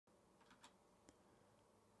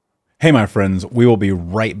Hey, my friends, we will be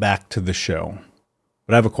right back to the show.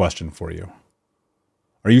 But I have a question for you.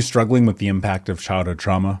 Are you struggling with the impact of childhood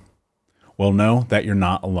trauma? Well, know that you're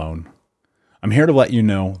not alone. I'm here to let you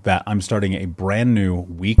know that I'm starting a brand new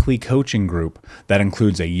weekly coaching group that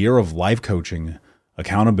includes a year of life coaching,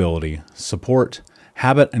 accountability, support,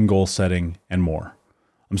 habit and goal setting, and more.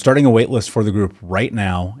 I'm starting a waitlist for the group right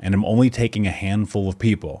now, and I'm only taking a handful of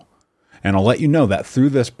people. And I'll let you know that through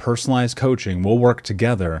this personalized coaching, we'll work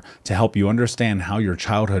together to help you understand how your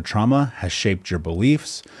childhood trauma has shaped your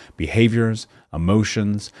beliefs, behaviors,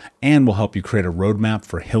 emotions, and will help you create a roadmap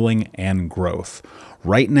for healing and growth.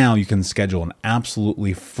 Right now, you can schedule an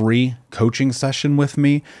absolutely free coaching session with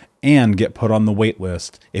me and get put on the wait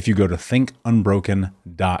list if you go to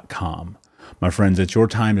thinkunbroken.com. My friends, it's your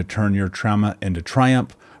time to turn your trauma into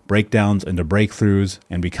triumph, breakdowns into breakthroughs,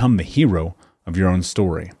 and become the hero of your own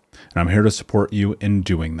story. And I'm here to support you in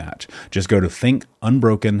doing that. Just go to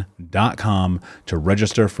thinkunbroken.com to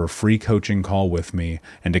register for a free coaching call with me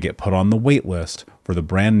and to get put on the wait list for the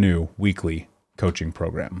brand new weekly coaching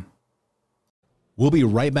program. We'll be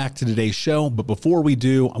right back to today's show, but before we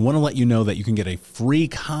do, I want to let you know that you can get a free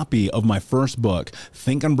copy of my first book,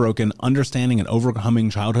 Think Unbroken, Understanding and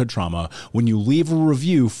Overcoming Childhood Trauma, when you leave a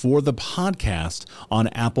review for the podcast on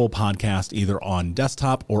Apple Podcast, either on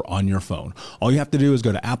desktop or on your phone. All you have to do is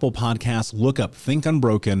go to Apple Podcasts, look up Think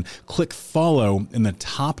Unbroken, click follow in the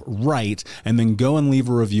top right, and then go and leave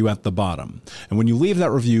a review at the bottom. And when you leave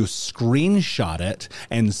that review, screenshot it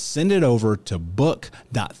and send it over to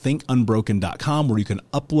book.thinkunbroken.com, where you can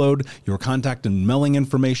upload your contact and mailing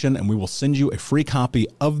information, and we will send you a free copy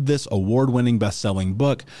of this award-winning best-selling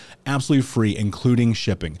book, absolutely free, including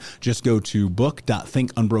shipping. Just go to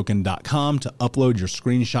book.thinkunbroken.com to upload your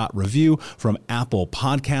screenshot review from Apple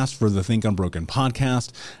Podcasts for the Think Unbroken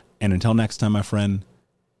podcast. And until next time, my friend,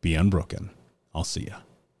 be unbroken. I'll see you.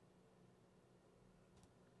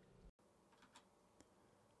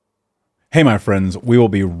 Hey, my friends, we will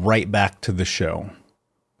be right back to the show.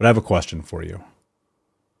 But I have a question for you.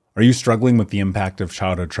 Are you struggling with the impact of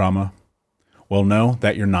childhood trauma? Well, know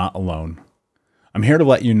that you're not alone. I'm here to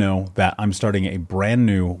let you know that I'm starting a brand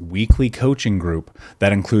new weekly coaching group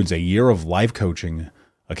that includes a year of life coaching,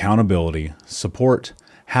 accountability, support,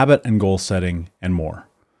 habit and goal setting, and more.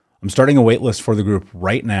 I'm starting a waitlist for the group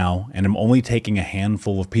right now, and I'm only taking a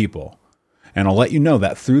handful of people. And I'll let you know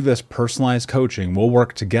that through this personalized coaching, we'll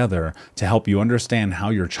work together to help you understand how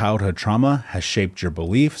your childhood trauma has shaped your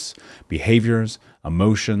beliefs, behaviors,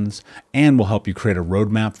 emotions, and will help you create a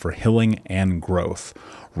roadmap for healing and growth.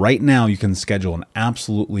 Right now, you can schedule an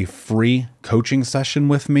absolutely free coaching session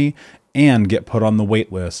with me and get put on the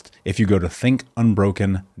wait list if you go to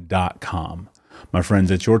thinkunbroken.com. My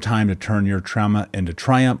friends, it's your time to turn your trauma into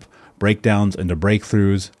triumph, breakdowns into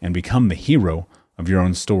breakthroughs, and become the hero of your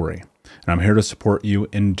own story. And I'm here to support you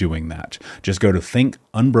in doing that. Just go to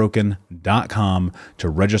thinkunbroken.com to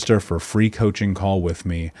register for a free coaching call with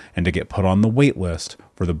me and to get put on the wait list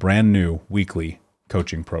for the brand new weekly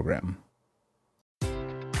coaching program.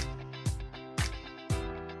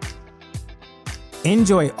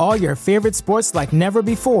 Enjoy all your favorite sports like never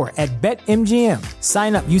before at BetMGM.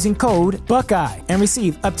 Sign up using code Buckeye and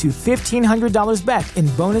receive up to $1,500 back in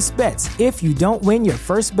bonus bets if you don't win your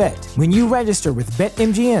first bet. When you register with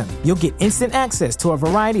BetMGM, you'll get instant access to a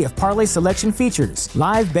variety of parlay selection features,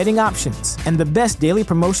 live betting options, and the best daily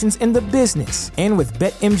promotions in the business. And with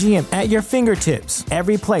BetMGM at your fingertips,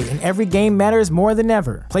 every play and every game matters more than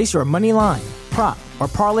ever. Place your money line, prop, or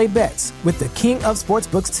parlay bets with the king of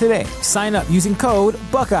sportsbooks today. Sign up using code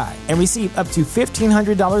Buckeye and receive up to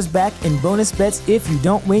 $1,500 back in bonus bets if you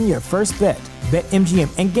don't win your first bet. BetMGM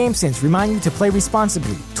and GameSense remind you to play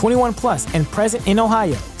responsibly. 21 plus and present in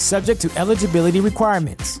Ohio, subject to eligibility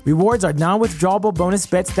requirements. Rewards are non-withdrawable bonus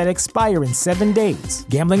bets that expire in 7 days.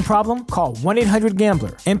 Gambling problem? Call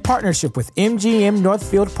 1-800-GAMBLER in partnership with MGM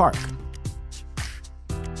Northfield Park.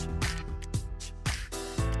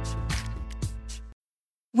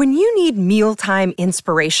 When you need mealtime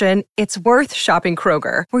inspiration, it's worth shopping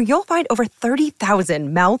Kroger, where you'll find over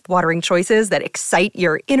 30,000 mouth-watering choices that excite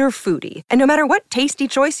your inner foodie. And no matter what tasty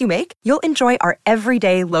choice you make, you'll enjoy our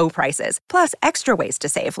everyday low prices, plus extra ways to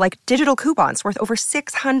save, like digital coupons worth over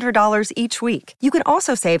 $600 each week. You can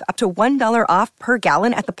also save up to $1 off per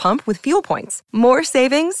gallon at the pump with fuel points. More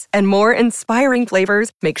savings and more inspiring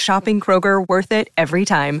flavors make shopping Kroger worth it every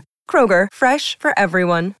time. Kroger, fresh for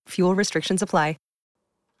everyone. Fuel restrictions apply.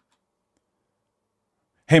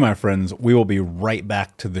 Hey, my friends, we will be right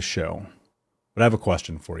back to the show. But I have a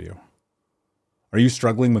question for you. Are you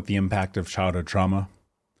struggling with the impact of childhood trauma?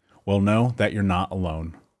 Well, know that you're not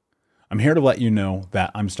alone. I'm here to let you know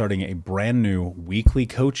that I'm starting a brand new weekly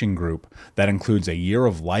coaching group that includes a year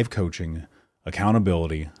of live coaching,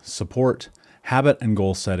 accountability, support, habit and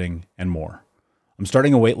goal setting, and more. I'm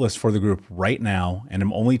starting a waitlist for the group right now, and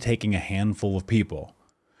I'm only taking a handful of people.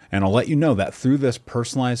 And I'll let you know that through this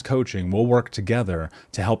personalized coaching, we'll work together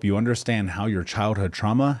to help you understand how your childhood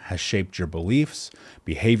trauma has shaped your beliefs,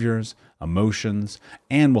 behaviors, emotions,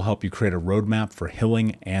 and will help you create a roadmap for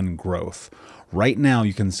healing and growth. Right now,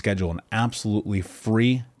 you can schedule an absolutely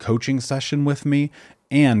free coaching session with me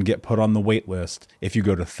and get put on the wait list if you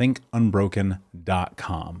go to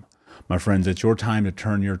thinkunbroken.com. My friends, it's your time to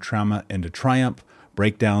turn your trauma into triumph,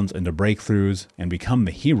 breakdowns into breakthroughs, and become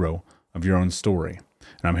the hero of your own story.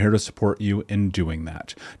 And I'm here to support you in doing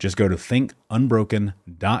that. Just go to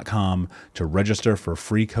thinkunbroken.com to register for a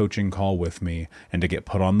free coaching call with me and to get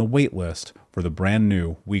put on the wait list for the brand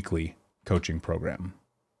new weekly coaching program.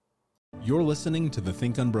 You're listening to the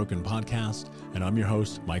Think Unbroken podcast, and I'm your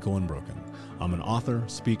host, Michael Unbroken. I'm an author,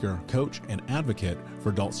 speaker, coach, and advocate for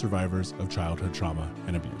adult survivors of childhood trauma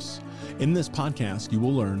and abuse. In this podcast, you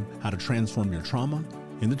will learn how to transform your trauma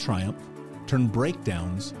into triumph, turn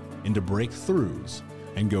breakdowns into breakthroughs,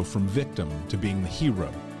 and go from victim to being the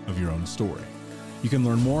hero of your own story. You can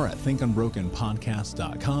learn more at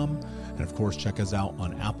thinkunbrokenpodcast.com, and of course, check us out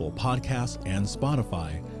on Apple Podcasts and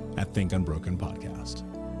Spotify at Think Unbroken Podcast.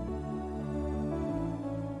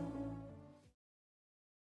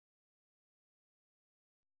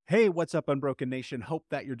 Hey, what's up, Unbroken Nation? Hope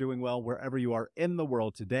that you're doing well wherever you are in the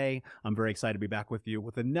world today. I'm very excited to be back with you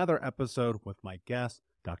with another episode with my guest,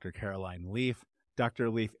 Dr. Caroline Leaf. Dr.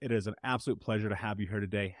 Leaf, it is an absolute pleasure to have you here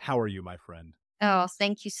today. How are you, my friend? Oh,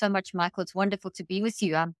 thank you so much, Michael. It's wonderful to be with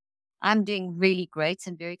you. I'm doing really great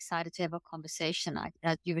and very excited to have a conversation.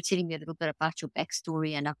 You were telling me a little bit about your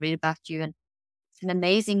backstory, and I've read about you, and it's an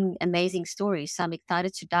amazing, amazing story. So I'm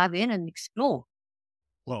excited to dive in and explore.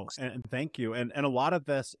 Well, and thank you. And a lot of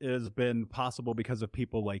this has been possible because of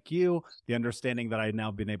people like you, the understanding that I've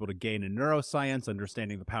now been able to gain in neuroscience,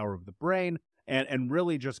 understanding the power of the brain, and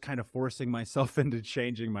really just kind of forcing myself into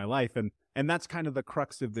changing my life. And that's kind of the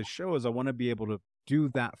crux of this show, is I want to be able to do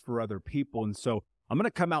that for other people. And so I'm going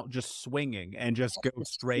to come out just swinging and just go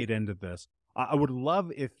straight into this. I would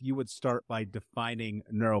love if you would start by defining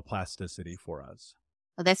neuroplasticity for us.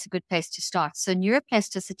 Well, that's a good place to start. So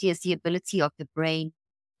neuroplasticity is the ability of the brain,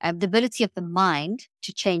 the ability of the mind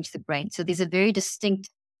to change the brain. So there's a very distinct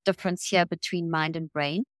difference here between mind and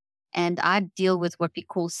brain. And I deal with what we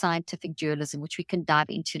call scientific dualism, which we can dive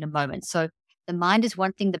into in a moment. So the mind is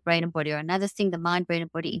one thing, the brain and body are another thing. The mind, brain,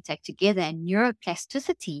 and body interact together. And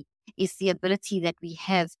neuroplasticity is the ability that we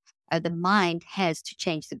have, the mind has to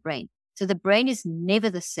change the brain. So the brain is never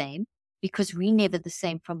the same because we're never the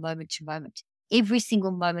same from moment to moment. Every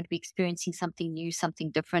single moment we're experiencing something new,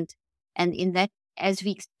 something different. And in that, as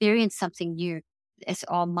we experience something new, it's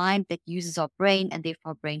our mind that uses our brain, and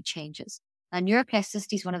therefore our brain changes. Now,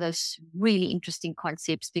 neuroplasticity is one of those really interesting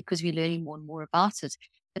concepts because we're learning more and more about it.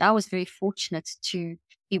 But I was very fortunate to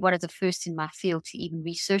be one of the first in my field to even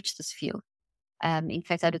research this field. In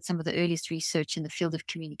fact, I did some of the earliest research in the field of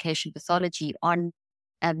communication pathology on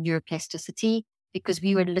neuroplasticity, because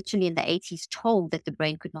we were literally in the 80s told that the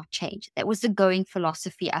brain could not change. That was the going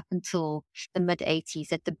philosophy up until the mid 80s,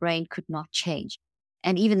 that the brain could not change,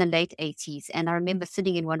 and even the late 80s. And I remember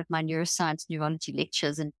sitting in one of my neuroscience neurology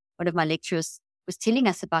lectures, and one of my lecturers was telling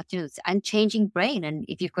us about, this unchanging brain. And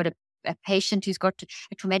if you've got a patient who's got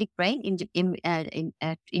a traumatic brain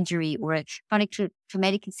injury, or a chronic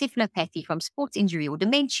traumatic encephalopathy from sports injury, or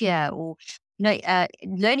dementia, or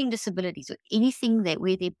learning disabilities, or anything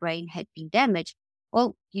where their brain had been damaged,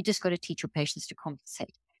 well, you just got to teach your patients to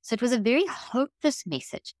compensate. So it was a very hopeless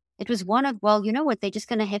message. It was one of, well, you know what, they're just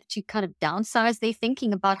going to have to kind of downsize their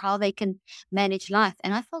thinking about how they can manage life.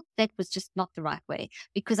 And I felt that was just not the right way,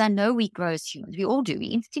 because I know we grow as humans. We all do.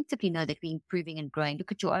 We instinctively know that we're improving and growing.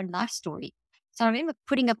 Look at your own life story. So I remember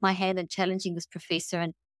putting up my hand and challenging this professor.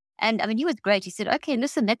 And I mean, he was great. He said, okay,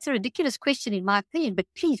 listen, that's a ridiculous question in my opinion, but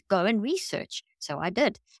please go and research. So I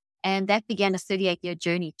did. And that began a 38-year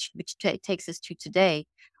journey, which takes us to today,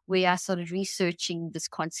 where I started researching this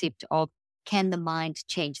concept of, can the mind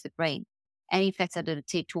change the brain? And in fact, I did a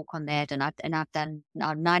TED talk on that. And I've done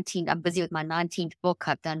now 19, I'm busy with my 19th book.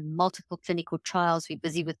 I've done multiple clinical trials. We've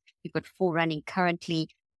got 4 running currently.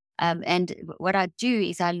 And what I do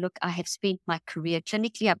is I have spent my career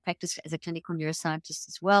clinically. I practiced as a clinical neuroscientist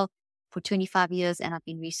as well for 25 years, and I've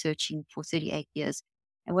been researching for 38 years.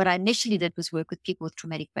 And what I initially did was work with people with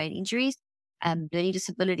traumatic brain injuries, learning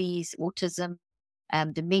disabilities, autism,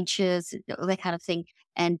 dementias, all that kind of thing,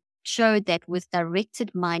 and showed that with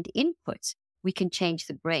directed mind inputs, we can change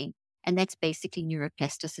the brain. And that's basically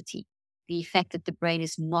neuroplasticity, the fact that the brain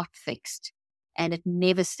is not fixed and it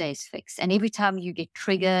never stays fixed. And every time you get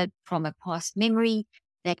triggered from a past memory,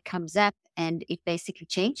 that comes up and it basically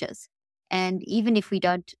changes. And even if we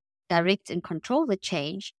don't direct and control the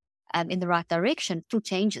change in the right direction, it still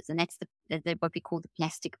changes. And that's what we call the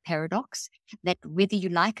plastic paradox, that whether you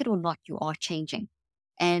like it or not, you are changing.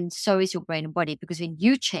 And so is your brain and body, because when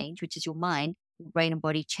you change, which is your mind, your brain and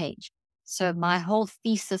body change. So my whole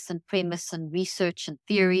thesis and premise and research and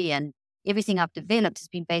theory and everything I've developed has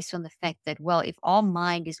been based on the fact that, well, if our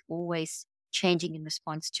mind is always changing in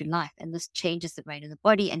response to life, and this changes the brain and the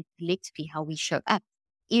body, and collectively how we show up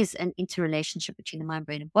is an interrelationship between the mind,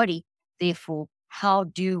 brain, and body. Therefore, how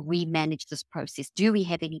do we manage this process? Do we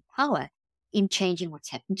have any power in changing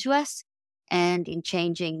what's happened to us and in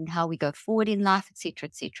changing how we go forward in life, et cetera,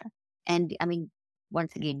 et cetera? And I mean,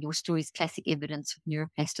 once again, your story is classic evidence of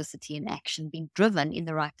neuroplasticity in action being driven in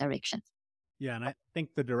the right direction. Yeah, and I think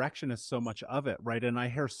the direction is so much of it, right? And I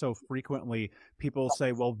hear so frequently people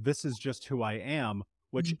say, well, this is just who I am,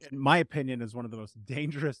 which in my opinion is one of the most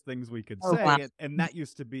dangerous things we could say. Wow. And that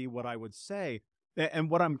used to be what I would say. And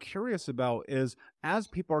what I'm curious about is, as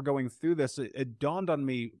people are going through this, it dawned on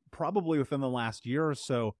me probably within the last year or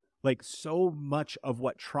so, like, so much of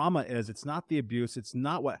what trauma is, it's not the abuse, it's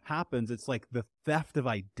not what happens, it's like the theft of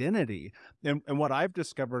identity. And what I've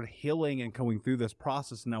discovered healing and going through this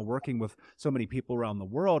process and now working with so many people around the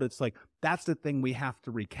world, it's like, that's the thing we have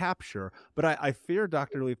to recapture. But I fear,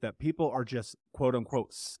 Dr. Leaf, that people are just quote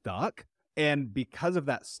unquote stuck. And because of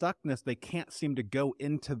that stuckness, they can't seem to go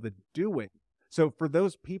into the doing. So for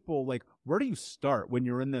those people, like, where do you start when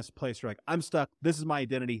you're in this place? You're like, I'm stuck. This is my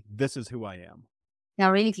identity. This is who I am. Now,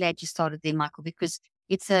 I'm really glad you started there, Michael, because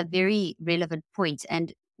it's a very relevant point.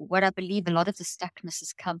 And what I believe a lot of the stuckness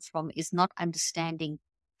has come from is not understanding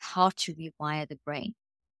how to rewire the brain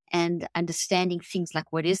and understanding things like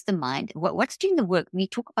what is the mind, what's doing the work. When we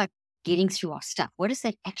talk about getting through our stuff, what does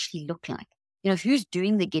that actually look like? Who's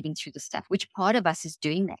doing the getting through the stuff? Which part of us is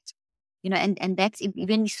doing that? And that's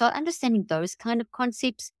when you start understanding those kind of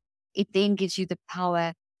concepts, it then gives you the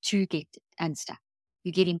power to get unstuck.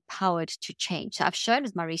 You get empowered to change. So I've shown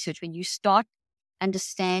with my research, when you start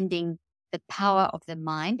understanding the power of the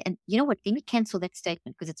mind, and you know what, let me cancel that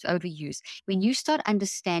statement because it's overused. When you start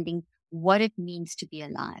understanding what it means to be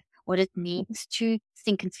alive, what it means to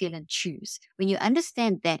think and feel and choose, when you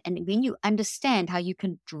understand that, and when you understand how you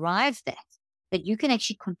can drive that you can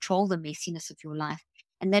actually control the messiness of your life,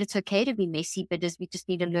 and that it's okay to be messy, but we just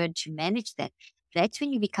need to learn to manage that. That's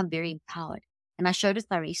when you become very empowered. And I showed with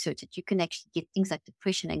my research that you can actually get things like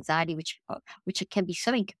depression, anxiety, which can be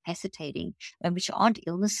so incapacitating, and which aren't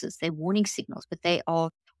illnesses. They're warning signals, but they are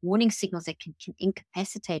warning signals that can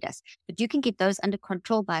incapacitate us. But you can get those under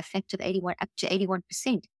control by a factor of 81, up to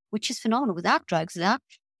 81%, which is phenomenal, without drugs, without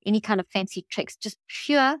any kind of fancy tricks, just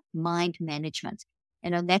pure mind management.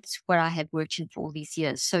 And that's what I have worked in for all these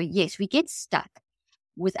years. So yes, we get stuck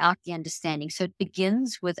without the understanding. So it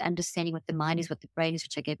begins with understanding what the mind is, what the brain is,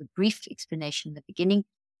 which I gave a brief explanation in the beginning.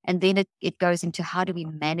 And then it goes into how do we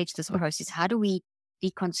manage this process? How do we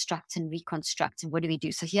deconstruct and reconstruct? And what do we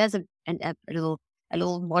do? So here's a little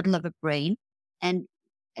model of a brain. And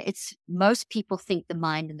most people think the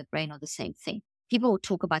mind and the brain are the same thing. People will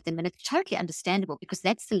talk about them, and it's totally understandable because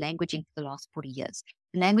that's the languaging for the last 40 years.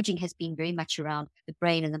 The languaging has been very much around the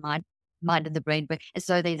brain and the mind and the brain, but as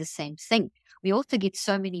though they're the same thing. We also get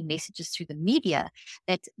so many messages through the media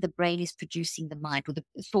that the brain is producing the mind, or the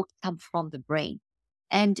thoughts come from the brain.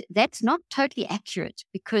 And that's not totally accurate,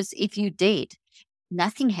 because if you're dead,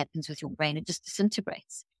 nothing happens with your brain. It just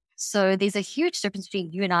disintegrates. So there's a huge difference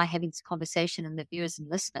between you and I having this conversation and the viewers and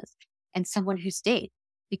listeners and someone who's dead,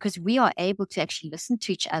 because we are able to actually listen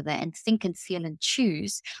to each other and think and feel and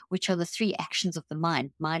choose, which are the three actions of the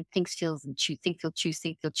mind. Mind thinks, feels, and choose. Think, feel, choose,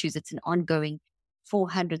 think, feel, choose. It's an ongoing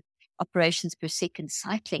 400 operations per second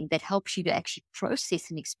cycling that helps you to actually process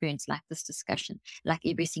an experience like this discussion, like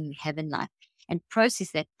everything we have in life, and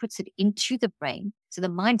process that, puts it into the brain. So the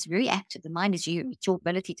mind's very active. The mind is you. It's your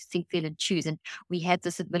ability to think, feel, and choose. And we have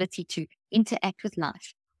this ability to interact with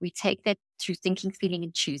life. We take that through thinking, feeling,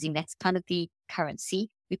 and choosing. That's kind of the currency.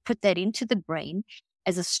 We put that into the brain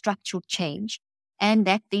as a structural change. And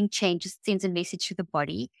that then changes, sends a message to the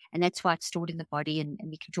body. And that's why it's stored in the body. And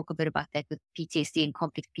we can talk a bit about that with PTSD and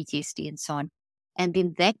complex PTSD and so on. And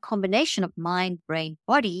then that combination of mind, brain,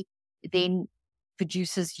 body then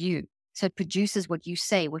produces you. So it produces what you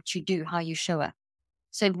say, what you do, how you show up.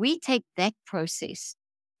 So if we take that process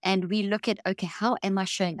and we look at, okay, how am I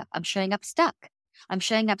showing up? I'm showing up stuck. I'm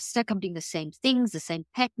showing up stuck. I'm doing the same things, the same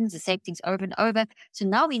patterns, the same things over and over. So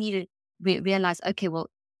now we need to realize, okay, well,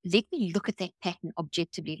 let me look at that pattern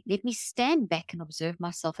objectively. Let me stand back and observe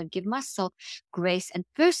myself and give myself grace and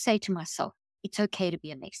first say to myself, it's okay to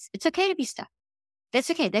be a mess. It's okay to be stuck. That's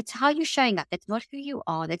okay. That's how you're showing up. That's not who you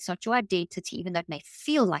are. That's not your identity, even though it may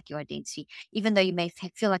feel like your identity, even though you may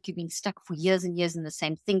feel like you've been stuck for years and years in the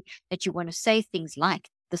same thing, that you want to say things like,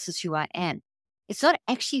 this is who I am. It's not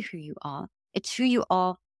actually who you are. It's who you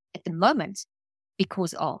are at the moment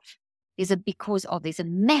because of. There's a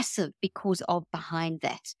massive because of behind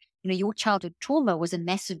that. Your childhood trauma was a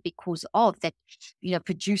massive because of that,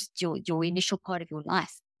 produced your initial part of your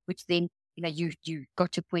life, which then, you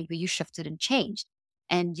got to a point where you shifted and changed.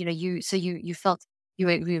 And, you felt you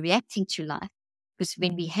were reacting to life, because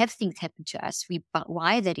when we have things happen to us, we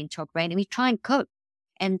wire that into our brain and we try and cope.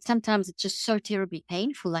 And sometimes it's just so terribly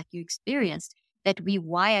painful, like you experienced, that we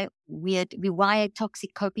wire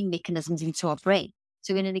toxic coping mechanisms into our brain.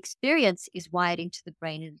 So when an experience is wired into the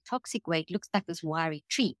brain in a toxic way, it looks like this wiry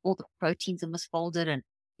tree. All the proteins are misfolded and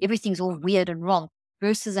everything's all weird and wrong,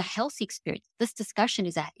 versus a healthy experience. This discussion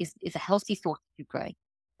is a healthy thought that you're growing.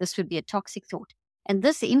 This would be a toxic thought. And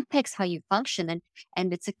this impacts how you function.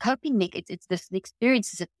 And it's a coping mechanism. The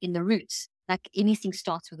experience is in the roots. Like anything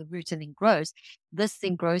starts with a root and then grows. This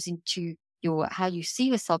then grows into how you see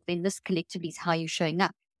yourself. Then this collectively is how you're showing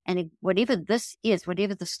up. And whatever this is,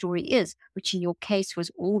 whatever the story is, which in your case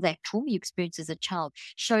was all that trauma you experienced as a child,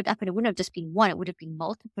 showed up, and it wouldn't have just been one, it would have been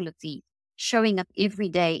multiple of these, showing up every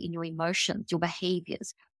day in your emotions, your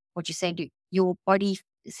behaviors, what you say, your body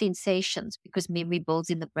sensations, because memory builds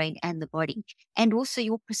in the brain and the body, and also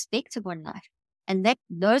your perspective on life. And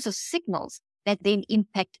those are signals that then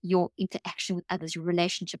impact your interaction with others, your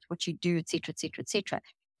relationships, what you do, et cetera, et cetera, et cetera.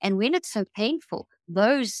 And when it's so painful,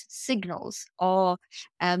 those signals are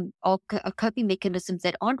coping mechanisms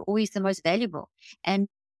that aren't always the most valuable. And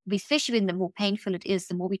especially when the more painful it is,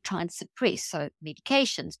 the more we try and suppress. So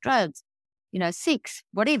medications, drugs, sex,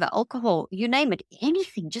 whatever, alcohol, you name it,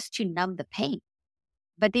 anything just to numb the pain.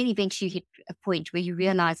 But then eventually you hit a point where you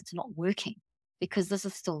realize it's not working, because this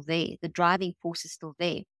is still there. The driving force is still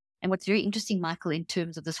there. And what's very interesting, Michael, in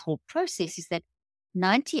terms of this whole process is that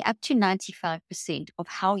 90 up to 95% of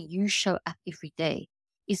how you show up every day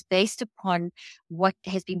is based upon what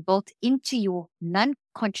has been built into your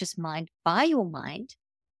non-conscious mind by your mind.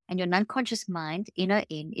 And your non-conscious mind, NON,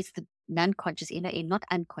 is the non-conscious, NON, not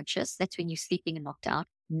unconscious. That's when you're sleeping and knocked out.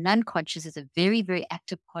 Non-conscious is a very, very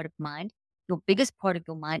active part of mind, your biggest part of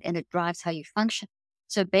your mind, and it drives how you function.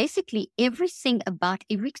 So basically, everything about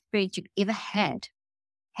every experience you've ever had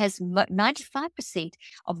has 95%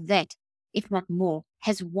 of that, if not more,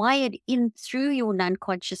 has wired in through your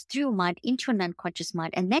non-conscious, through your mind, into your non-conscious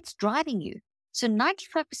mind, and that's driving you. So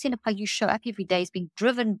 95% of how you show up every day is being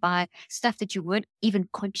driven by stuff that you weren't even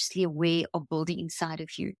consciously aware of building inside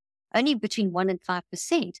of you. Only between 1% and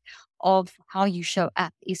 5% of how you show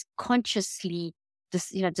up is consciously,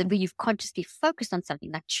 where you've consciously focused on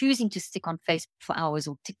something, like choosing to stick on Facebook for hours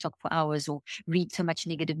or TikTok for hours or read so much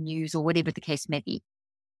negative news or whatever the case may be.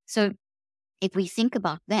 So if we think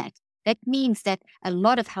about that, that means that a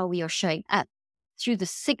lot of how we are showing up through the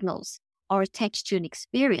signals are attached to an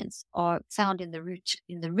experience or found in the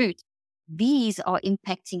root. These are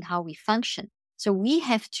impacting how we function. So we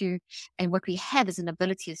have to, and what we have as an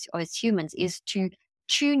ability as humans is to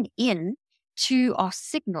tune in to our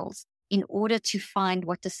signals in order to find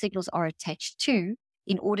what the signals are attached to,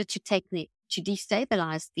 in order to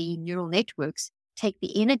destabilize the neural networks, take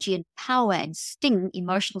the energy and power and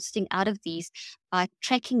emotional sting out of these by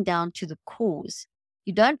tracking down to the cause.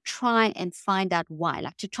 You don't try and find out why.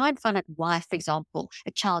 Like to try and find out why, for example,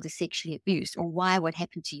 a child is sexually abused, or why what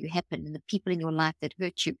happened to you happened and the people in your life that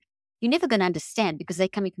hurt you. You're never going to understand, because they're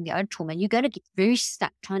coming from their own trauma, and you're going to get very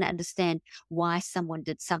stuck trying to understand why someone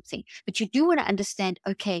did something. But you do want to understand,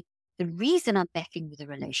 okay, the reason I'm battling with a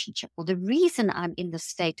relationship, or the reason I'm in the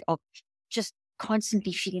state of just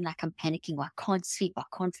constantly feeling like I'm panicking, or I can't sleep, I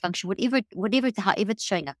can't function, however it's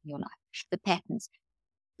showing up in your life, the patterns.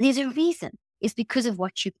 There's a reason. It's because of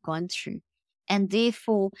what you've gone through. And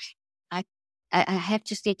therefore, I have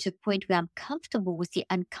to get to a point where I'm comfortable with the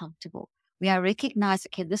uncomfortable, where I recognize,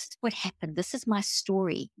 okay, this is what happened. This is my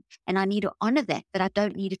story. And I need to honor that, but I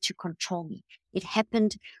don't need it to control me. It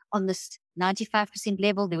happened on this 95%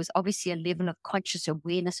 level. There was obviously a level of conscious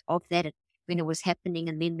awareness of that when it was happening.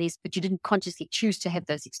 And then but you didn't consciously choose to have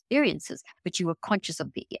those experiences, but you were conscious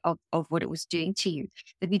of what it was doing to you.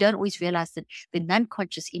 But we don't always realize that the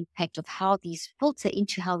non-conscious impact of how these filter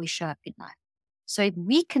into how we show up in life. So if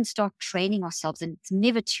we can start training ourselves, and it's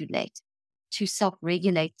never too late to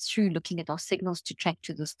self-regulate through looking at our signals to track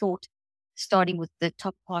to this thought, starting with the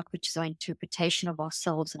top part, which is our interpretation of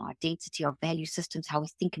ourselves and our identity, our value systems, how we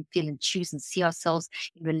think and feel and choose and see ourselves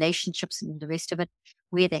in relationships and the rest of it,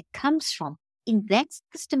 where that comes from. In that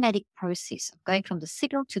systematic process of going from the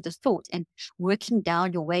signal to the thought and working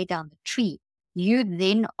down your way down the tree, you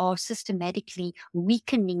then are systematically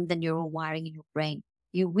weakening the neural wiring in your brain.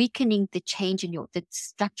 You're weakening the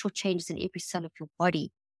structural changes in every cell of your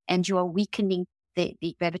body, and you are weakening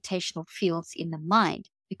the gravitational fields in the mind,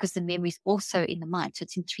 because the memory is also in the mind. So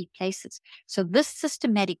it's in 3 places. So this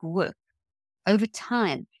systematic work over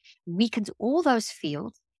time weakens all those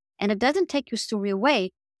fields, and it doesn't take your story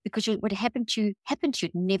away, because what happened to you,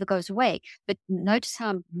 it never goes away. But notice how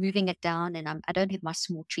I'm moving it down, and I don't have my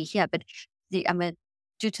small tree here, but I'm going to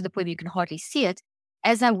do to the point where you can hardly see it.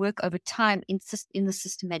 As I work over time in the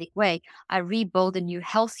systematic way, I rebuild a new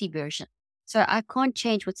healthy version. So I can't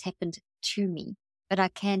change what's happened to me, but I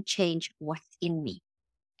can change what's in me.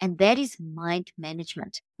 And that is mind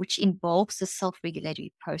management, which involves the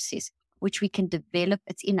self-regulatory process, which we can develop.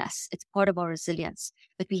 It's in us. It's part of our resilience,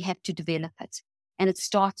 but we have to develop it. And it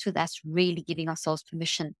starts with us really giving ourselves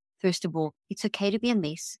permission. First of all, it's okay to be a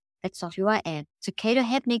mess. That's not who I am. It's okay to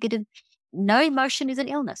have negative. No emotion is an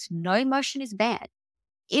illness. No emotion is bad.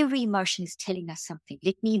 Every emotion is telling us something.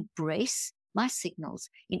 Let me embrace my signals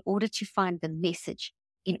in order to find the message,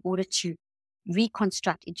 in order to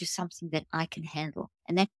reconstruct into something that I can handle.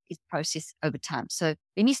 And that is process over time. So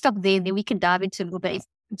let me stop there, and then we can dive into a little bit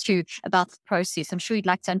about the process. I'm sure you'd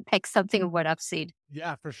like to unpack something of what I've said.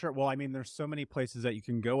 Yeah, for sure. Well, I mean, there's so many places that you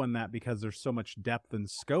can go in that, because there's so much depth and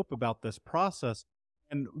scope about this process.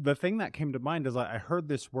 And the thing that came to mind is I heard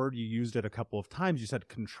this word, you used it a couple of times. You said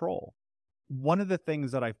control. One of the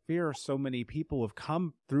things that I fear so many people have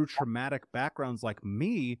come through traumatic backgrounds like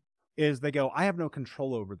me is they go, I have no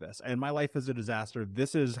control over this, and my life is a disaster.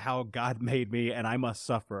 This is how God made me, and I must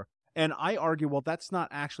suffer. And I argue, well, that's not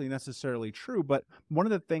actually necessarily true. But one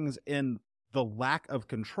of the things in the lack of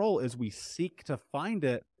control is we seek to find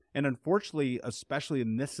it. And unfortunately, especially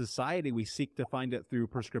in this society, we seek to find it through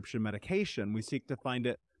prescription medication. We seek to find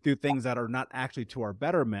it through things that are not actually to our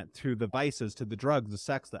betterment, to the vices, to the drugs, the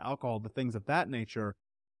sex, the alcohol, the things of that nature.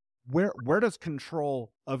 Where does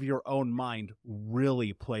control of your own mind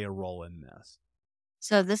really play a role in this?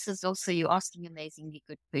 So this is also you asking amazingly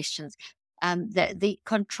good questions. The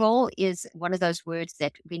control is one of those words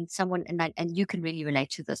that when someone, and you can really relate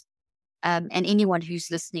to this, and anyone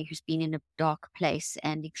who's listening who's been in a dark place,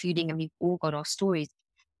 and including, and we've all got our stories,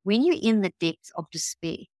 when you're in the depths of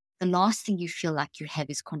despair, the last thing you feel like you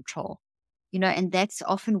have is control. And that's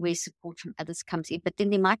often where support from others comes in. But then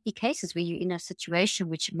there might be cases where you're in a situation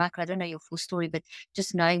which, Michael, I don't know your full story, but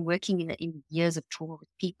just knowing, working in years of trauma with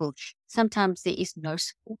people, sometimes there is no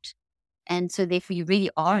support. And so therefore you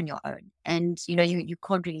really are on your own, and, you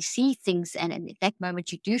can't really see things. And at that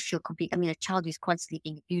moment you do feel complete. I mean, a child who's constantly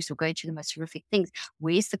being abused or going through the most horrific things,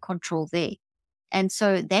 where's the control there? And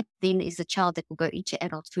so that then is a child that will go into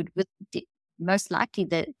adulthood with most likely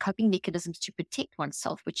the coping mechanisms to protect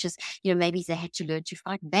oneself, which is, maybe they had to learn to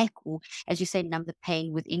fight back, or, as you say, numb the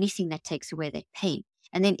pain with anything that takes away that pain,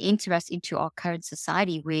 and then enter us into our current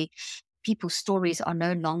society where people's stories are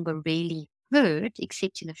no longer really heard,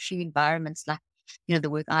 except in a few environments like, the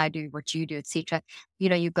work I do, what you do, etc.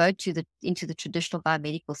 You go into the traditional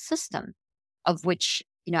biomedical system, of which,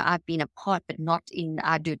 I've been a part, but not in,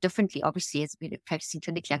 I do it differently. Obviously, as practicing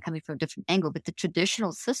clinically, I'm coming from a different angle, but the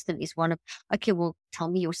traditional system is one of, okay, well, tell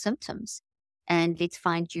me your symptoms and let's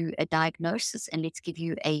find you a diagnosis and let's give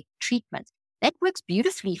you a treatment. That works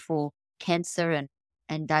beautifully for cancer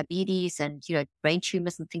and diabetes and, brain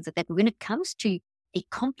tumors and things like that. But when it comes to a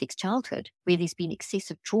complex childhood where there's been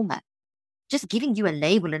excessive trauma, just giving you a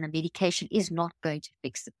label and a medication is not going to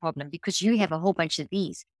fix the problem, because you have a whole bunch of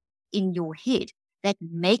these in your head that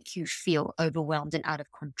make you feel overwhelmed and out of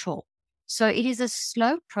control. So it is a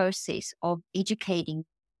slow process of educating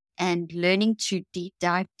and learning to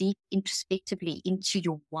dive deep introspectively into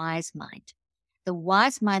your wise mind. The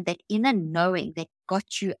wise mind, that inner knowing that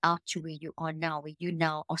got you out to where you are now, where you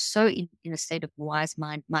now are so in a state of wise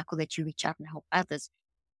mind, Michael, that you reach out and help others.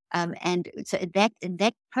 And so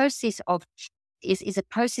that process is a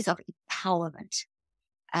process of empowerment.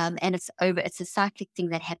 And it's a cyclic thing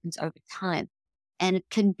that happens over time. And it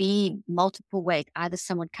can be multiple ways. Either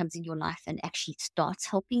someone comes in your life and actually starts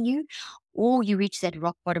helping you, or you reach that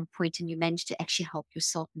rock bottom point and you manage to actually help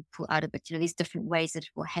yourself and pull out of it. There's different ways that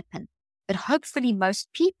it will happen. But hopefully most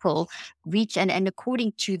people reach, and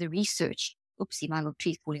according to the research, oopsie, my little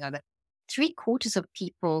tree's falling over, 3/4 of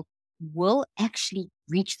people will actually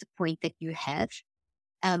reach the point that you have,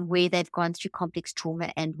 where they've gone through complex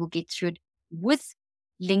trauma and will get through it with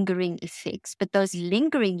lingering effects, but those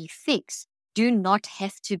lingering effects do not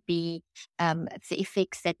have to be the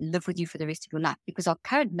effects that live with you for the rest of your life, because our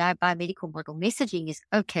current now biomedical model messaging is,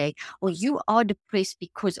 okay, well, you are depressed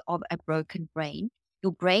because of a broken brain.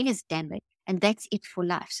 Your brain is damaged, and that's it for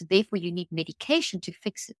life. So therefore, you need medication to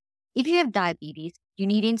fix it. If you have diabetes, you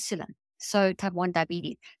need insulin. So type 1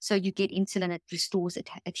 diabetes. So you get insulin, it restores it,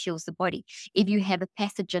 it heals the body. If you have a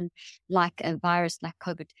pathogen like a virus, like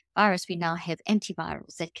COVID virus, we now have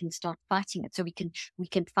antivirals that can start fighting it. So we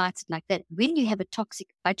can fight it like that. When you have a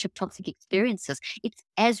bunch of toxic experiences, it's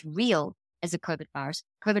as real as a COVID virus.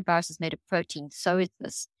 COVID virus is made of protein. So is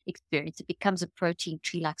this experience. It becomes a protein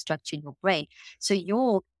tree-like structure in your brain. So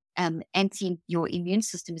your immune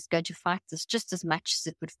system is going to fight this just as much as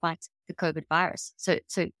it would fight the COVID virus. So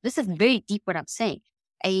this is very deep what I'm saying.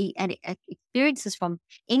 And experiences from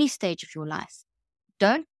any stage of your life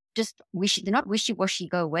don't just they're not wishy-washy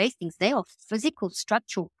go away things. They are physical,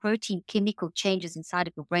 structural, protein, chemical changes inside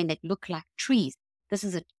of your brain that look like trees. This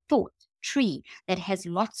is a thought tree that has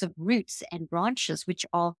lots of roots and branches, which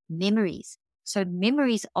are memories. So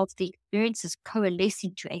memories of the experiences coalesce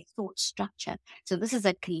into a thought structure. So this is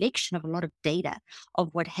a collection of a lot of data of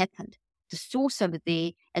what happened. The source over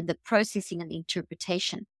there and the processing and the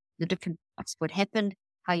interpretation, the different parts, what happened,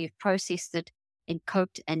 how you've processed it and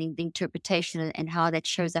coped, and in the interpretation and how that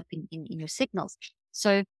shows up in your signals.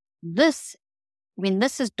 So when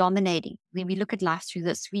this is dominating, when we look at life through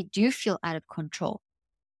this, we do feel out of control.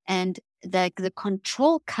 And the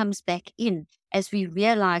control comes back in as we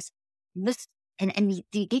realize this, and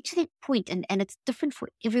we get to that point, and it's different for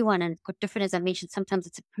everyone, and it's got different, as I mentioned, sometimes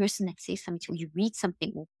it's a person that says something, or you read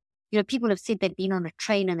something, or people have said they've been on a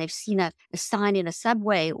train and they've seen a sign in a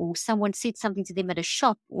subway, or someone said something to them at a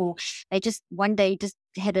shop, or they just one day just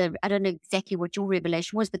had I don't know exactly what your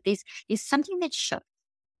revelation was, but there's something that shifts.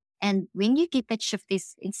 And when you get that shift,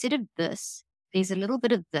 instead of this, there's a little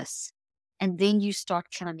bit of this, and then you start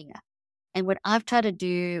climbing up. And what I've tried to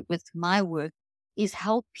do with my work is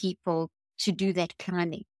help people to do that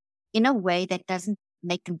climbing in a way that doesn't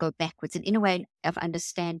make them go backwards, and in a way of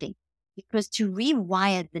understanding. Because to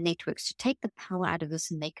rewire the networks, to take the power out of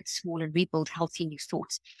this and make it small and rebuild healthy new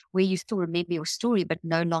thoughts, where you still remember your story, but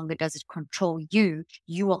no longer does it control you.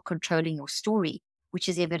 You are controlling your story, which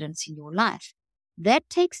is evidence in your life.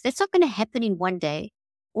 That's not going to happen in one day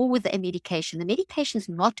or with a medication. The medication is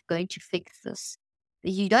not going to fix this.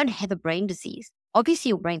 You don't have a brain disease. Obviously,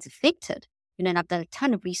 your brain's affected. And I've done a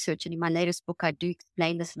ton of research, and in my latest book, I do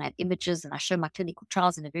explain this, and I have images, and I show my clinical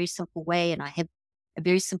trials in a very simple way, and I have a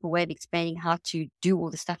very simple way of explaining how to do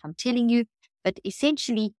all the stuff I'm telling you. But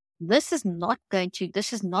essentially, this is not the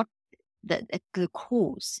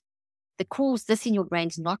cause. The cause, this in your brain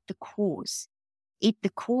is not the cause.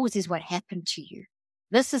 The cause is what happened to you.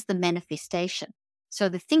 This is the manifestation. So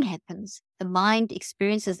the thing happens, the mind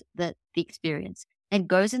experiences the experience, and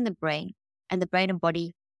goes in the brain, and the brain and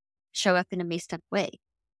body show up in a messed up way.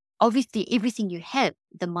 Obviously, everything you have,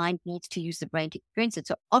 the mind needs to use the brain to experience it.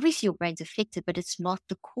 So obviously your brain's affected, but it's not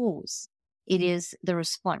the cause. It is the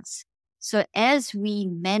response. So as we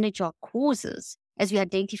manage our causes, as we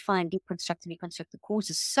identify and deconstruct and reconstruct the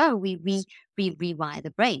causes, so we rewire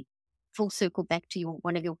the brain. Full circle back to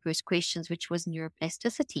one of your first questions, which was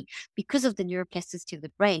neuroplasticity. Because of the neuroplasticity of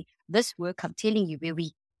the brain, this work I'm telling you, where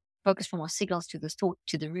we focus from our signals to the thought,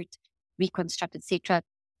 to the root, reconstruct, etc.,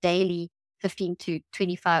 daily, 15 to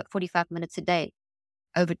 25, 45 minutes a day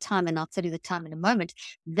over time, and I'll tell you the time in a moment,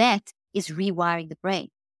 that is rewiring the brain.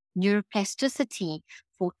 Neuroplasticity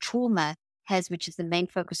for trauma which is the main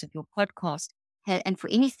focus of your podcast, and for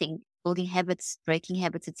anything, building habits, breaking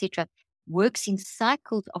habits, etc., works in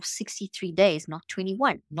cycles of 63 days, not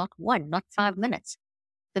 21, not 5 minutes.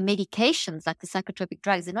 The medications, like the psychotropic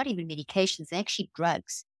drugs, they're not even medications, they're actually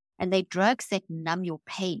drugs. And they're drugs that numb your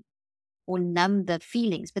pain or numb the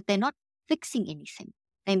feelings, but they're not fixing anything.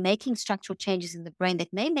 They're making structural changes in the brain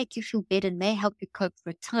that may make you feel better and may help you cope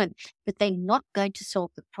for a time, but they're not going to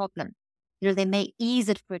solve the problem. They may ease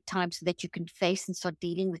it for a time so that you can face and start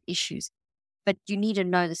dealing with issues. But you need to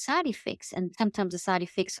know the side effects, and sometimes the side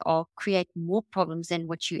effects create more problems than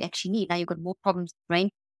what you actually need. Now you've got more problems,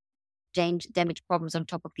 brain damage problems on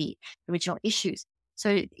top of the original issues.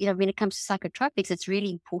 So, when it comes to psychotropics, it's really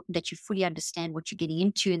important that you fully understand what you're getting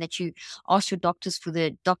into, and that you ask your doctors for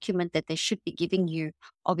the document that they should be giving you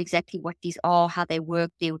of exactly what these are, how they work,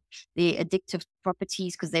 their addictive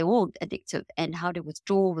properties, because they're all addictive, and how to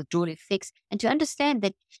withdrawal effects, and to understand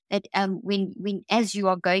that when as you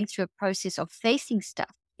are going through a process of facing stuff,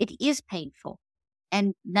 it is painful,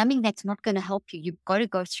 and numbing that's not going to help you. You've got to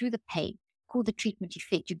go through the pain, called the treatment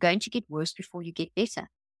effect. You're going to get worse before you get better.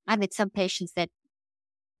 I've had some patients that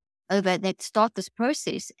that start this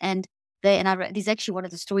process. And there's actually one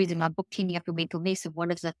of the stories in my book, Cleaning Up Your Mental Mess, of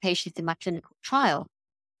one of the patients in my clinical trial,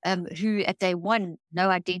 who at day 1, no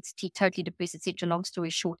identity, totally depressed, etc. Long story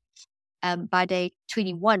short, by day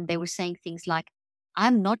 21, they were saying things like,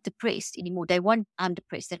 I'm not depressed anymore. Day 1, I'm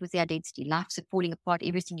depressed. That was the identity. Life's falling apart,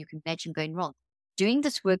 everything you can imagine going wrong. Doing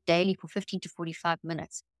this work daily for 15 to 45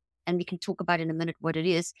 minutes, and we can talk about in a minute what it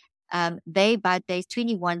is. By day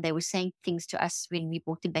 21, they were saying things to us when we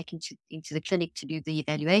brought them back into the clinic to do the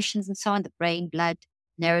evaluations and so on, the brain, blood,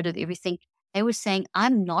 narrative, everything. They were saying,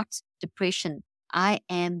 I'm not depression. I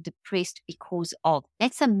am depressed because of.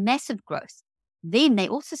 That's a massive growth. Then they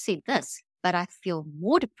also said this, but I feel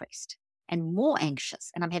more depressed and more anxious,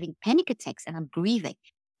 and I'm having panic attacks and I'm grieving,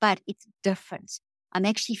 but it's different. I'm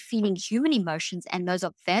actually feeling human emotions, and those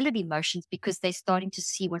are valid emotions because they're starting to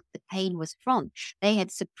see what the pain was from. They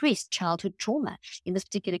had suppressed childhood trauma. In this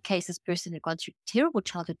particular case, this person had gone through terrible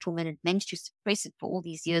childhood trauma and had managed to suppress it for all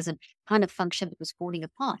these years and kind of functioned, it was falling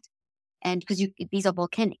apart. And because these are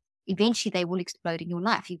volcanic, eventually they will explode in your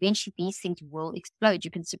life. Eventually these things will explode.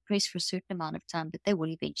 You can suppress for a certain amount of time, but they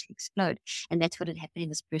will eventually explode. And that's what had happened in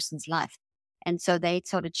this person's life. And so they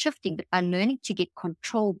started shifting, but by learning to get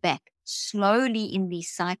control back slowly in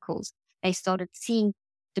these cycles, they started seeing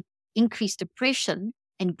the increased depression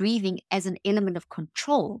and grieving as an element of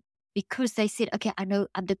control, because they said, okay, I know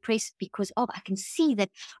I'm depressed because I can see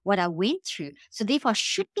that what I went through. So therefore I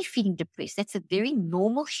should be feeling depressed. That's a very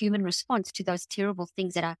normal human response to those terrible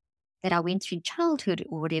things that I went through in childhood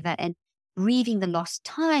or whatever, and grieving the lost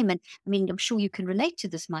time. And I mean, I'm sure you can relate to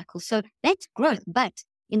this, Michael. So that's growth. But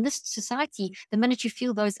in this society, the minute you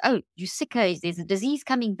feel those, you're sick, there's a disease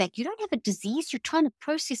coming back. You don't have a disease. You're trying to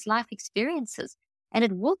process life experiences, and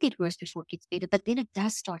it will get worse before it gets better, but then it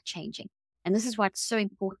does start changing. And this is why it's so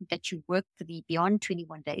important that you work for the beyond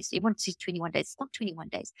 21 days. Everyone says 21 days. It's not 21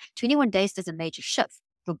 days. 21 days does a major shift.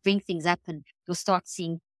 You'll bring things up and you'll start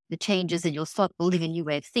seeing the changes, and you'll start building a new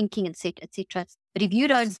way of thinking, etc., etc. But if you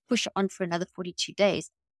don't push on for another 42 days,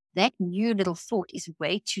 that new little thought is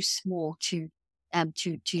way too small to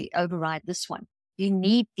override this one. You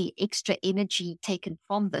need the extra energy taken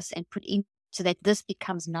from this and put in so that this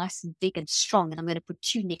becomes nice and big and strong. And I'm going to put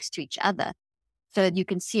 2 next to each other so that you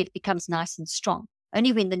can see it becomes nice and strong.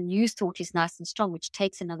 Only when the new thought is nice and strong, which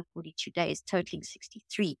takes another 42 days, totaling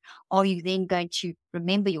 63, are you then going to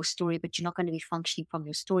remember your story, but you're not going to be functioning from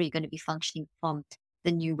your story. You're going to be functioning from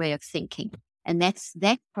the new way of thinking. And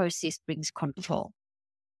that process brings control.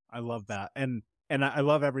 I love that. And I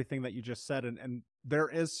love everything that you just said. And there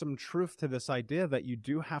is some truth to this idea that you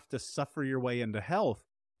do have to suffer your way into health.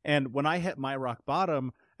 And when I hit my rock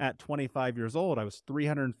bottom at 25 years old, I was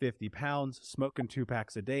 350 pounds, smoking 2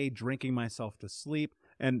 packs a day, drinking myself to sleep.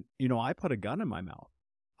 And, I put a gun in my mouth.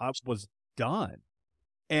 I was done.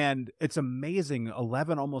 And it's amazing.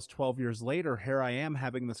 11, almost 12 years later, here I am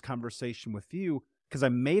having this conversation with you because I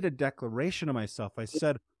made a declaration to myself. I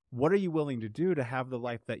said, what are you willing to do to have the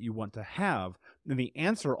life that you want to have? And the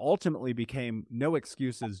answer ultimately became no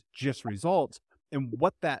excuses, just results. And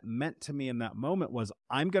what that meant to me in that moment was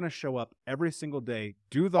I'm going to show up every single day,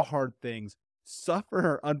 do the hard things,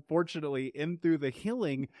 suffer, unfortunately, in through the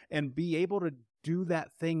healing, and be able to do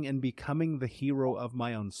that thing and becoming the hero of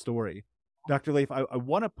my own story. Dr. Leif, I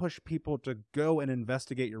want to push people to go and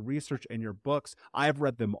investigate your research and your books. I've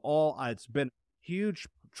read them all. It's been a huge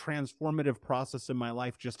transformative process in my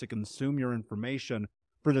life just to consume your information.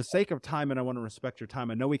 For the sake of time, and I want to respect your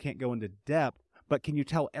time, I know we can't go into depth, but can you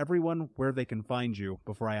tell everyone where they can find you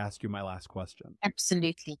before I ask you my last question?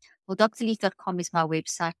 Absolutely. Well, drleaf.com is my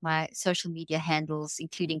website. My social media handles,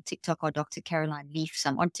 including TikTok, are Dr. Caroline Leaf. So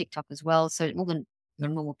I'm on TikTok as well. So all the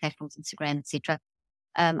normal platforms, Instagram, etc.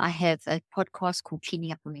 I have a podcast called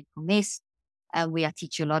Cleaning Up Your Mental Mess, where I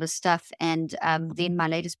teach you a lot of stuff. And then my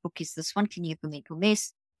latest book is this one, Cleaning Up Your Mental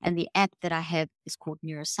Mess. And the app that I have is called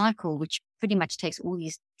Neurocycle, which pretty much takes all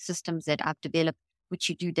these systems that I've developed, which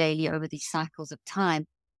you do daily over these cycles of time,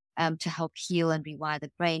 to help heal and rewire the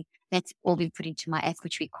brain. That's all been put into my app,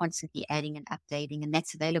 which we're constantly adding and updating. And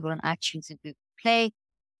that's available on iTunes and Google Play.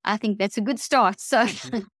 I think that's a good start. So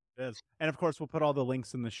It is. And of course, we'll put all the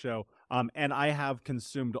links in the show. And I have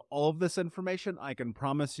consumed all of this information. I can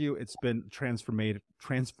promise you it's been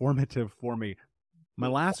transformative for me. My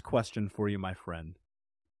last question for you, my friend.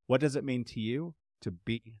 What does it mean to you to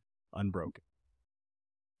be unbroken?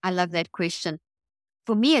 I love that question.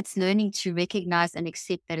 For me, it's learning to recognize and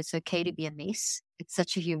accept that it's okay to be a mess. It's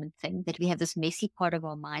such a human thing that we have this messy part of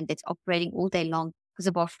our mind that's operating all day long because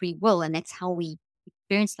of our free will. And that's how we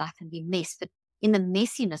experience life and be mess. But in the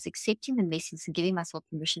messiness, accepting the messiness and giving myself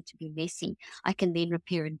permission to be messy, I can then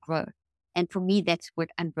repair and grow. And for me, that's what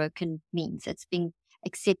unbroken means. It's being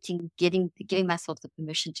accepting, giving myself the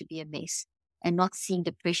permission to be a mess and not seeing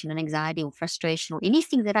depression and anxiety or frustration or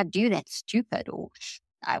anything that I do that's stupid or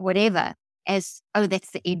whatever as, oh,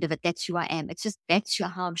 that's the end of it. That's who I am. It's just, that's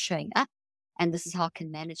how I'm showing up. And this is how I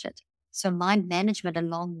can manage it. So mind management,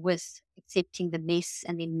 along with accepting the mess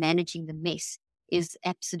and then managing the mess, is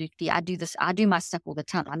absolutely, I do this. I do my stuff all the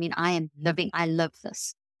time. I mean, I love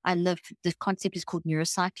this. The concept is called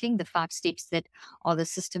neurocycling, the 5 steps that are the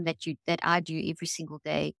system that I do every single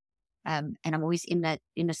day. And I'm always in a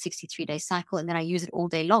 63-day cycle. And then I use it all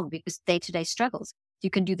day long because day-to-day struggles. You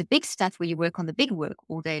can do the big stuff where you work on the big work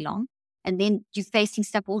all day long. And then you're facing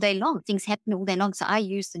stuff all day long. Things happen all day long. So I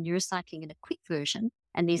use the neurocycling in a quick version.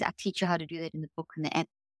 And I teach you how to do that in the book and the app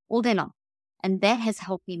all day long. And that has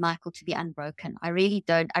helped me, Michael, to be unbroken. I really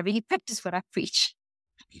practice what I preach.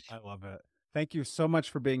 I love it. Thank you so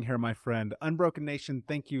much for being here, my friend. Unbroken Nation,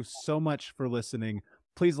 thank you so much for listening.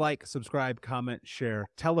 Please like, subscribe, comment, share,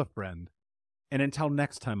 tell a friend. And until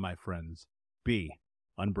next time, my friends, be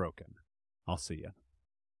unbroken. I'll see you.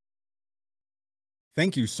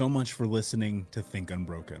 Thank you so much for listening to Think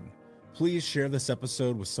Unbroken. Please share this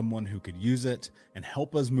episode with someone who could use it and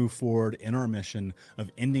help us move forward in our mission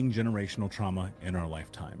of ending generational trauma in our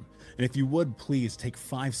lifetime. And if you would, please take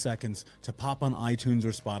 5 seconds to pop on iTunes or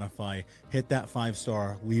Spotify, hit that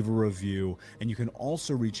 5-star, leave a review, and you can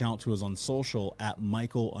also reach out to us on social at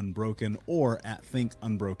Michael Unbroken or at Think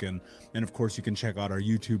Unbroken. And of course, you can check out our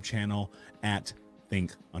YouTube channel at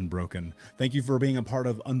Think Unbroken. Thank you for being a part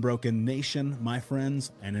of Unbroken Nation, my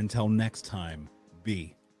friends, and until next time,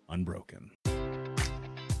 be unbroken.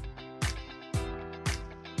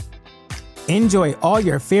 Enjoy all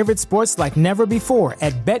your favorite sports like never before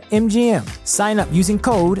at BetMGM. Sign up using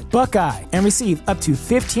code Buckeye and receive up to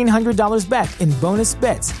 $1,500 back in bonus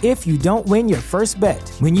bets if you don't win your first bet.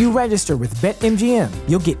 When you register with BetMGM,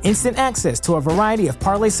 you'll get instant access to a variety of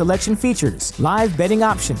parlay selection features, live betting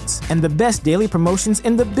options, and the best daily promotions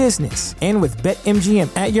in the business. And with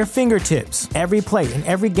BetMGM at your fingertips, every play and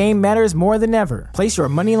every game matters more than ever. Place your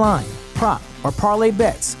money line, prop, or parlay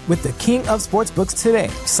bets with the king of sportsbooks today.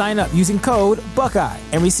 Sign up using code Buckeye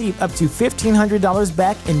and receive up to $1,500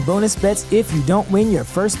 back in bonus bets if you don't win your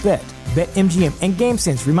first bet. BetMGM and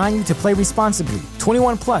GameSense remind you to play responsibly.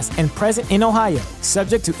 21 plus and present in Ohio,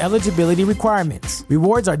 subject to eligibility requirements.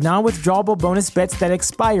 Rewards are non-withdrawable bonus bets that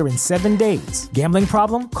expire in 7 days. Gambling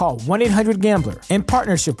problem? Call 1-800-GAMBLER in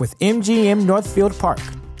partnership with MGM Northfield Park.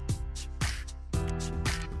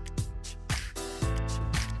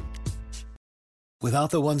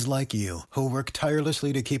 Without the ones like you, who work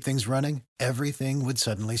tirelessly to keep things running, everything would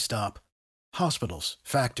suddenly stop. Hospitals,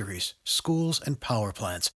 factories, schools, and power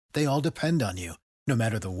plants, they all depend on you. No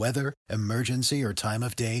matter the weather, emergency, or time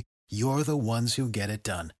of day, you're the ones who get it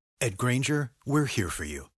done. At Grainger, we're here for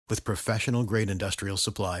you with professional-grade industrial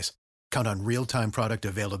supplies. Count on real-time product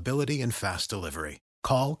availability and fast delivery.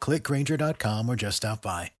 Call, click Grainger.com, or just stop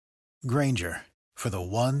by. Grainger, for the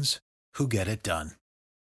ones who get it done.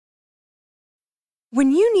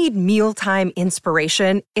 When you need mealtime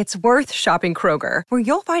inspiration, it's worth shopping Kroger, where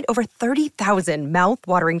you'll find over 30,000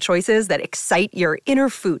 mouth-watering choices that excite your inner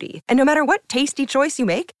foodie. And no matter what tasty choice you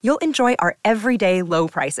make, you'll enjoy our everyday low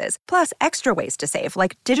prices, plus extra ways to save,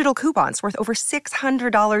 like digital coupons worth over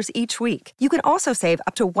 $600 each week. You can also save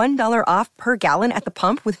up to $1 off per gallon at the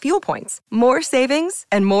pump with fuel points. More savings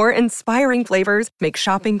and more inspiring flavors make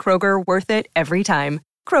shopping Kroger worth it every time.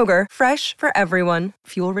 Kroger, fresh for everyone.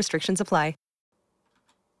 Fuel restrictions apply.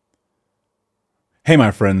 Hey,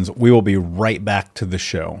 my friends, we will be right back to the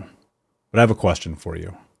show. But I have a question for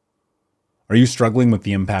you. Are you struggling with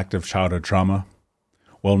the impact of childhood trauma?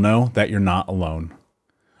 Well, know that you're not alone.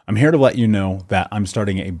 I'm here to let you know that I'm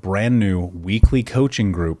starting a brand new weekly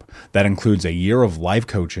coaching group that includes a year of live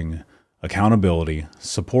coaching, accountability,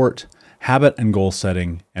 support, habit and goal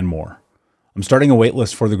setting, and more. I'm starting a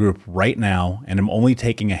waitlist for the group right now, and I'm only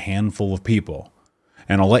taking a handful of people.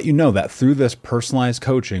 And I'll let you know that through this personalized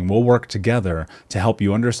coaching, we'll work together to help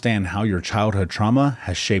you understand how your childhood trauma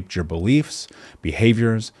has shaped your beliefs,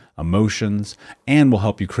 behaviors, emotions, and will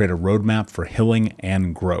help you create a roadmap for healing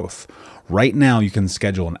and growth. Right now, you can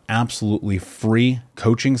schedule an absolutely free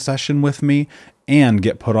coaching session with me and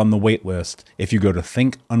get put on the wait list if you go to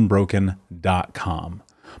thinkunbroken.com.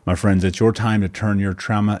 My friends, it's your time to turn your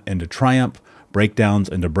trauma into triumph, breakdowns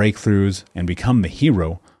into breakthroughs, and become the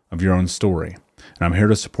hero of your own story. And I'm here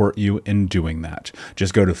to support you in doing that.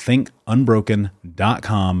 Just go to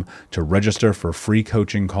thinkunbroken.com to register for a free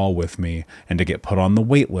coaching call with me and to get put on the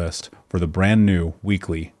wait list for the brand new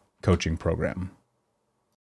weekly coaching program.